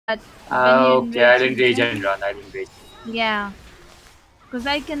Okay, I'll enrage and run. I'll enrage. Yeah. Because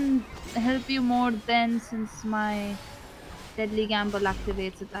I can help you more then since my deadly gamble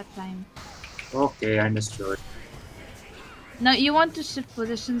activates at that time. Okay, understood. Now you want to shift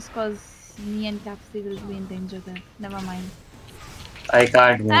positions because me and Capsy will be in danger there. Never mind. I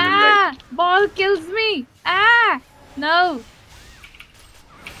can't move him right. Ah! Ball kills me! Ah! No!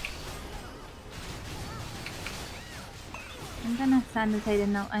 I'm gonna stand aside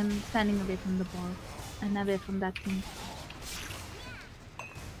and now I'm standing away from the ball and away from that thing.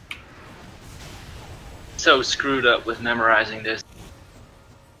 So screwed up with memorizing this.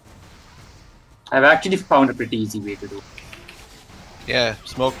 I've actually found a pretty easy way to do it. Yeah,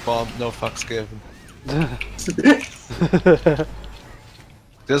 smoke bomb, no fucks given.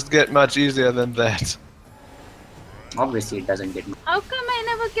 Doesn't get much easier than that. Obviously, it doesn't get me. How come I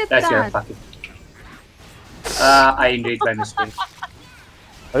never get That's your that? fucking. I enraged by mistake.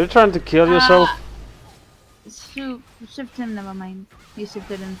 Are you trying to kill yourself? Shift him, never mind. He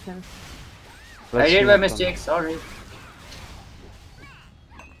shifted himself. I did by mistake, sorry.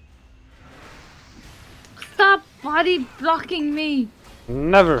 Stop body blocking me!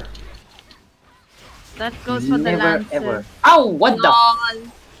 Never. That goes for the Never Lancer. ever. Ow! What the? Lol.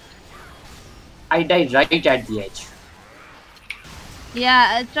 I died right at the edge.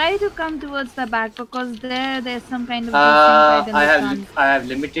 Yeah, try to come towards the back because there's some kind of right in the front. I have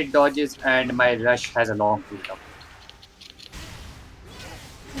limited dodges and my rush has a long cooldown.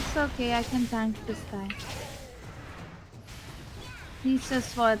 It's okay, I can tank this guy. He's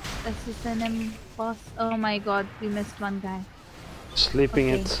just what? SSNM boss? Oh my god, we missed one guy.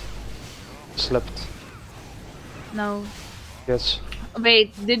 Sleeping Okay. it. Slept. No. Yes.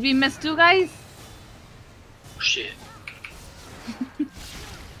 Wait, did we miss two guys? Shit.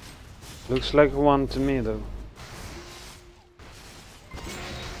 Looks like one to me though.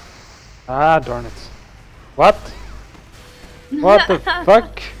 Ah, darn it. What? What the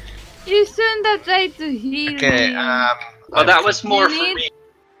fuck? You shouldn't have tried to heal Okay, me. Well, that was more for You me.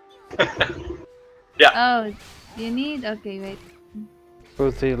 Oh, you need? Okay, wait.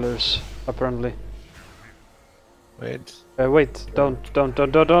 Both healers, apparently. Wait. Wait, don't.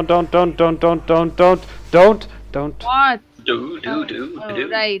 What? Do. Oh,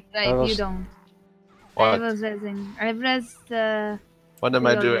 right, you don't. I What? was resing. I've resed. What am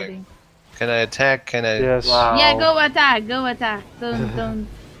I already. doing? Can I attack? Can I? Yes. Wow. Yeah, go attack, go attack. Don't.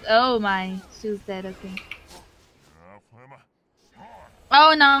 Oh my, she's dead. Okay.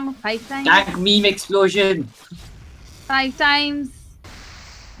 Oh no, 5 times. Tank meme explosion. 5 times.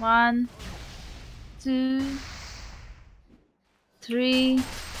 1, 2, 3,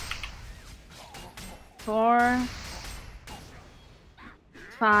 4,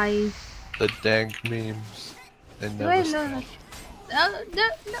 5. The dank memes. They never Wait, stop. no. Oh,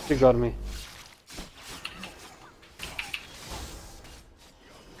 no. You got me.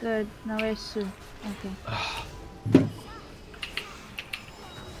 Good. Now where's Sue? Okay.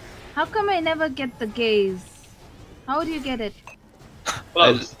 How come I never get the gaze? How do you get it?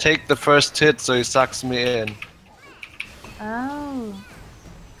 I take the first hit, so he sucks me in. Oh.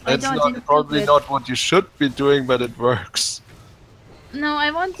 That's probably not what you should be doing, but it works. No,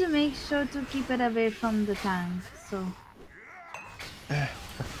 I want to make sure to keep it away from the tank, so.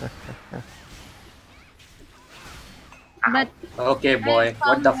 But Okay, boy.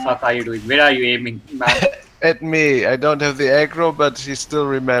 What the fuck are you doing? Where are you aiming, man? At me, I don't have the aggro, but he still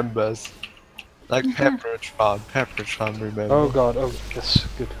remembers. Like Pepperidge Farm remembers. Oh god, oh, that's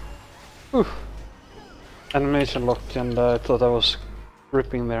good. Whew. Animation lock, and I thought I was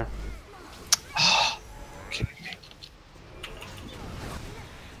ripping there. Kidding me.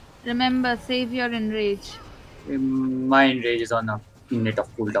 remember, save your enrage. My enrage is on a minute of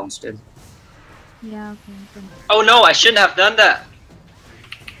cooldown still. Yeah, okay. Oh no, I shouldn't have done that.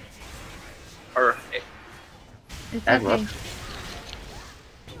 Or I It's That okay. worked.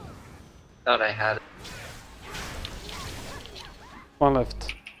 thought I had it. One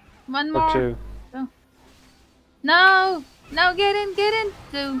left. One Or more. two. No! No, get in!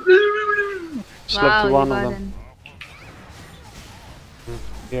 Two. Slept Wow, you one got of them. in.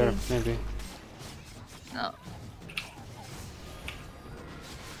 Here, Okay. maybe. No.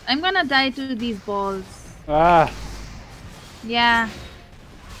 I'm gonna die to these balls. Ah! Yeah.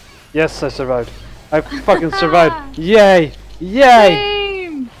 Yes, I survived. I fucking survived. Yay! Yay!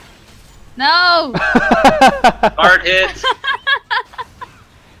 Same! No! Hard hit.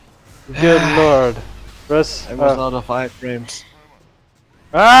 Good lord. Press. I was out of iframes.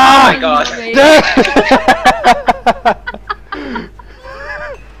 Oh Ah! my god.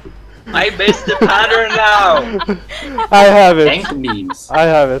 I I missed the pattern now. I have it. Tank memes. I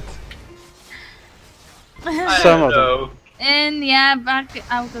have it. I Some don't of them. know. And yeah, back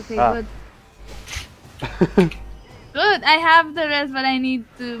out. Okay, Ah. good. Good. I have the rest, but I need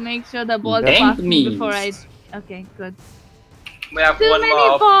to make sure the balls Tank pass me memes. before I. Okay, good. We have Too one many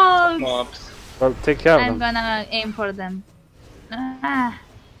mob. balls. Mobs. Well, take care of I'm them. gonna aim for them. Ah.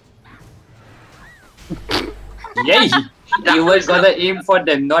 Yay! You were gonna aim for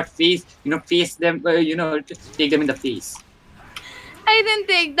them, not face. Face them. Just take them in the face. I didn't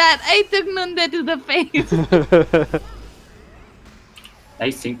take that. I took Nunde to the face.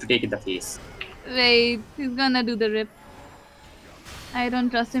 Nice thing to take in the face. Wait, he's gonna do the rip. I don't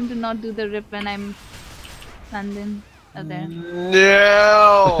trust him to not do the rip when I'm standing there.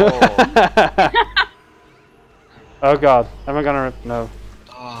 No! Oh god, am I gonna rip? No.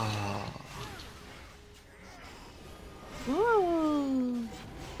 Ooh.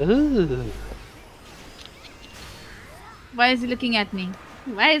 Ooh. Why is he looking at me?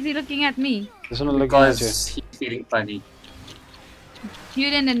 Why is he looking at me? He's not looking at you. Because he's feeling funny. You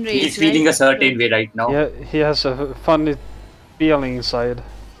didn't enrage, He's feeling a right? certain way right now. Yeah, he has a funny feeling inside.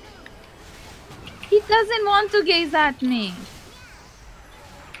 He doesn't want to gaze at me.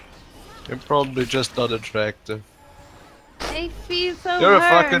 You're probably just not attractive. I feel so You're a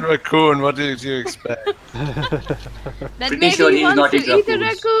hurt. fucking raccoon, what did you expect? That Pretty maybe sure he he's wants not to into eat a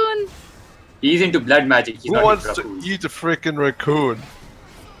raccoons. raccoon. He's into blood magic. He's Who not wants into to raccoons. eat a freaking raccoon?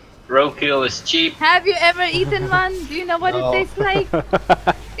 Roadkill is cheap. Have you ever eaten one? Do you know what No. it tastes like?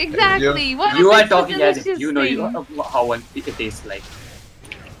 Exactly. What You if are it's a talking as if delicious you know thing? how one it tastes like.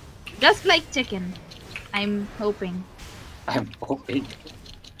 Just like chicken. I'm hoping. I'm hoping.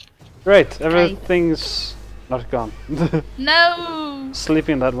 Great, everything's not gone. No!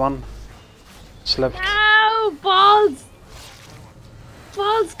 Sleeping that one. Slept. No! Balls!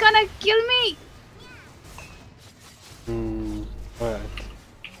 Balls gonna kill me! Hmm. Alright.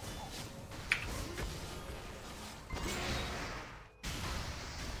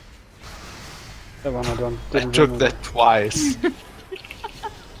 That one I don't. I didn't took remember. that twice.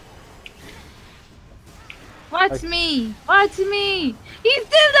 Watch Okay. me! Watch me! He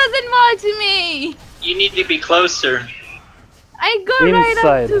still doesn't watch me! You need to be closer. I go right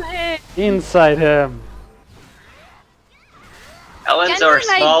Inside. up to him! Inside him. Helens Can are we,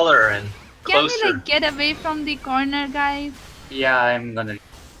 like- smaller and Can we closer. like get away from the corner, guys? Yeah, I'm gonna.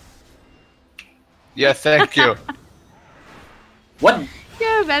 Yeah, thank you. What?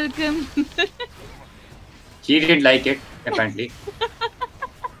 You're welcome. He didn't like it, apparently.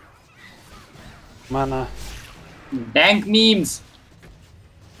 Mana. Dank memes!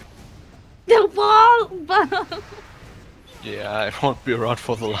 The ball! Yeah, I won't be around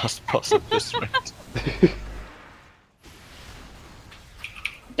for the last boss of this round.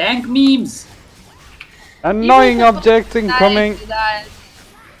 Dank memes! Annoying You have object incoming. Guys.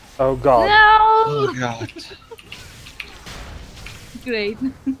 Oh god. No! God. Great.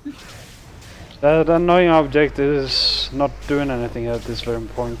 That annoying object is not doing anything at this very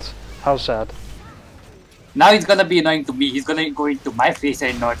point. How sad. Now it's gonna be annoying to me. He's gonna go into my face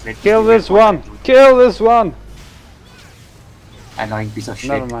and not let me Kill do this what I one! do. Kill this one! Annoying piece of shit.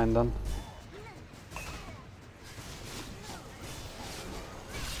 Never mind then.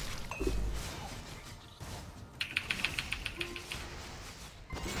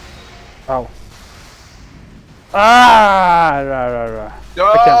 Ow. Ah! Rah, rah, rah.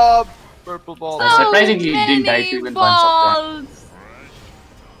 Oh, purple ball. Surprisingly, it didn't die to even once of them. balls.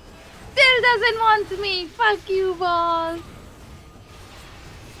 Still doesn't want me. Fuck you, balls.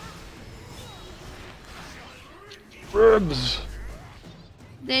 Ribs!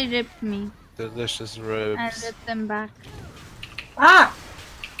 They ripped me. Delicious I ribs. ripped them back. Ah!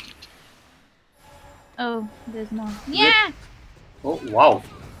 Oh, there's more. Yeah! Oh, wow.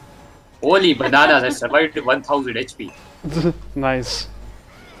 Holy bananas, I survived to 1000 HP. Nice.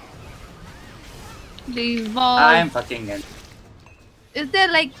 These balls. I'm fucking in. Is there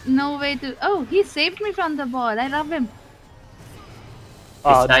like no way to... Oh, he saved me from the ball. I love him.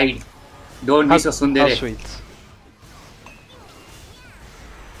 Ah, Decide. Don't how, be so how tsundere. sweet.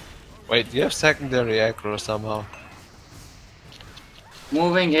 Wait, you have secondary aggro somehow.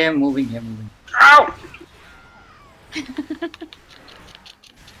 Moving him, moving him, moving. Ow!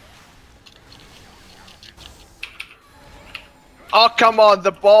 Oh, come on,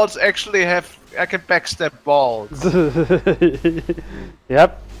 the balls actually have... I can backstab balls.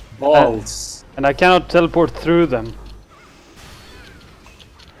 Yep. Balls. And I cannot teleport through them.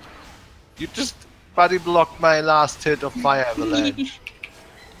 You just body blocked my last hit of Fire Avalanche.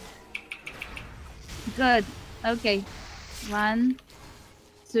 Good. Okay. 1,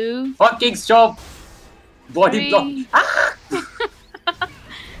 2, Fucking stop! Body 3, block. Ah!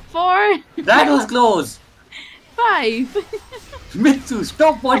 4, That was close! 5. Mitsu,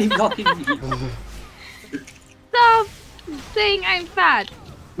 stop body blocking me! Stop saying I'm fat.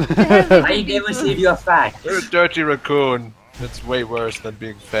 I never said you're fat. You're a dirty raccoon. That's way worse than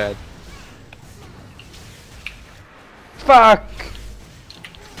being fat. Fuck!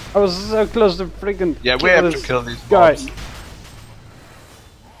 I was so close to freaking. Yeah, we have to kill these guy. mobs.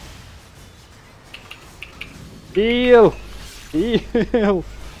 Heal! Heal!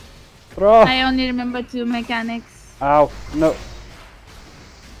 Bro! I only remember 2 mechanics. Ow! No.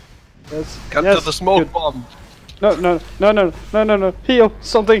 Yes. Come yes. to the smoke Good. bomb. No! No! No! No! No! No! No! Heal!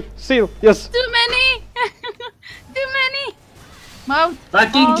 Something! Seal! Yes! Too many! Too many! Mouth!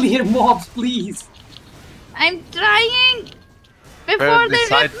 Fucking mouth. clear mobs, please! I'm trying! Before Apparently they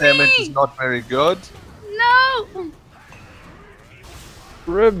side rip damage is me! not very good. No!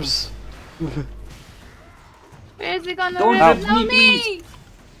 Ribs! Where's he gonna Don't rip? rip No, me, me! please.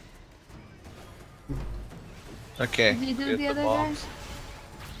 Okay. Did you do get the other bombs. guy?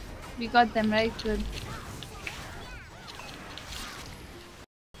 We got them right, good.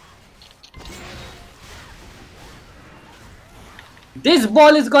 This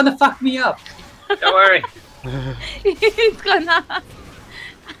ball is gonna fuck me up! Don't worry. He's gonna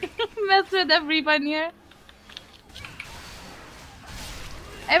mess with everyone here.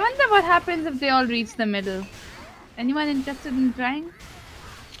 I wonder what happens if they all reach the middle. Anyone interested in trying?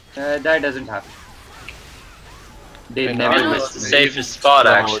 That doesn't happen. They I know. never Middle miss. is the safest spot,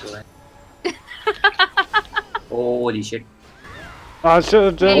 actually. Holy shit. I should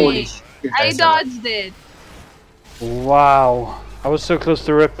have done. Hey. Holy shit. I that's dodged it. Wow! I was so close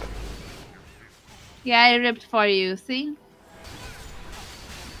to rip. Yeah, I ripped for you, see?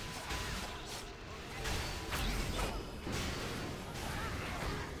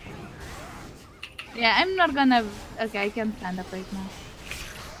 Yeah, I'm not gonna... Okay, I can stand up right now.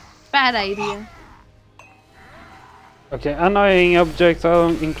 Bad idea. Okay, annoying object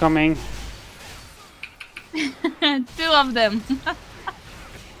incoming. 2 of them.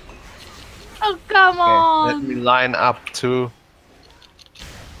 Oh, come Okay, let on! me line up too.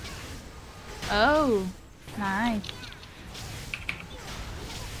 Oh, nice.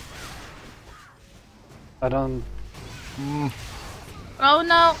 I don't. Oh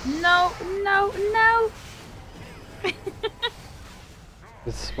no, no, no, no!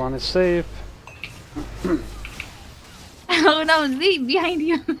 This one is safe. Oh no, Z, behind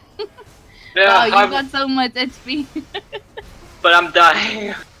you! Yeah, Oh, you I'm- got so much HP. but I'm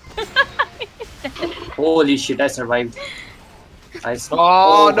dying. Holy shit, I survived.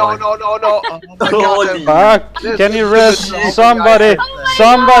 Oh, no, no, no, no. Oh, my Holy God. Fuck! This Can you is rest? the Somebody! Oh my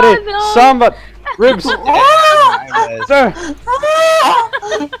Somebody! God, no. Somebody! Ribs! Sir!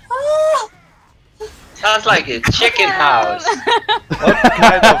 Sounds like a chicken house. What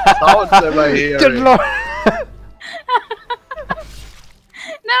kind of sounds am I Good hearing? lord!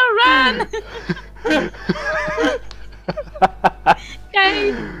 No, run!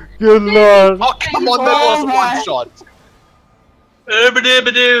 Guys, Good lord! Oh, come on, that was one shot.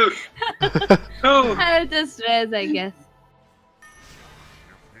 Oobadoo. Who? I'll just res, I guess.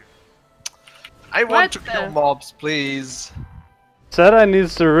 I want What to the- kill mobs, please. Sarah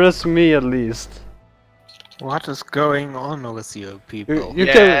needs to risk me at least. What is going on with you people? You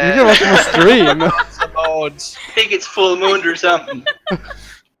can watch my stream. Some modes. I think it's full moon or something.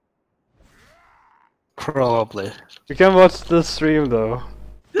 Probably. You can watch the stream though.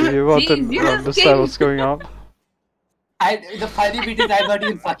 If you want to Jeez, you're understand scared. what's going on. The funny bit is I'm not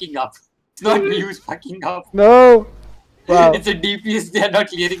even fucking up. It's not me who's fucking up. No! Wow. It's a DPS, they're not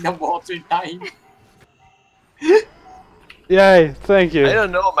clearing the mobs in time. Yay, thank I you.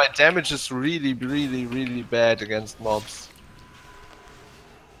 don't know, my damage is really, really, really bad against mobs.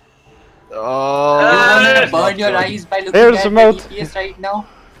 Oh, You wanna that's burn not your good. eyes by looking Here's at the the mouth. DPS right now?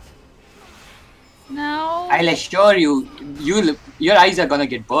 No. I'll assure you, your eyes are gonna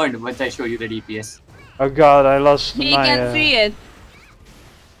get burned once I show you the DPS. Oh god, I lost He my... can see it.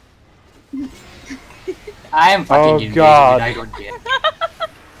 I am fucking Oh, invisible, God. I don't care.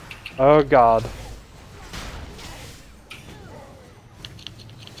 Oh god.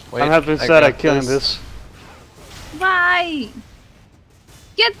 Wait, I'm helping I Sarah got killing this. Why?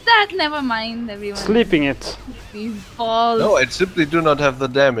 Get that! Never mind, everyone. Sleeping it. These balls. No, I simply do not have the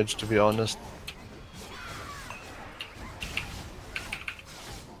damage, to be honest.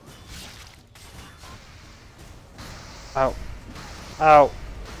 Ow. Ow.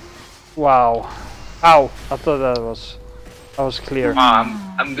 Wow. Ow. I thought that was clear.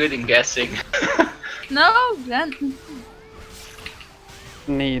 I'm good in guessing. No, run.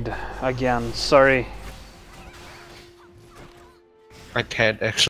 need again. Sorry. I can't actually.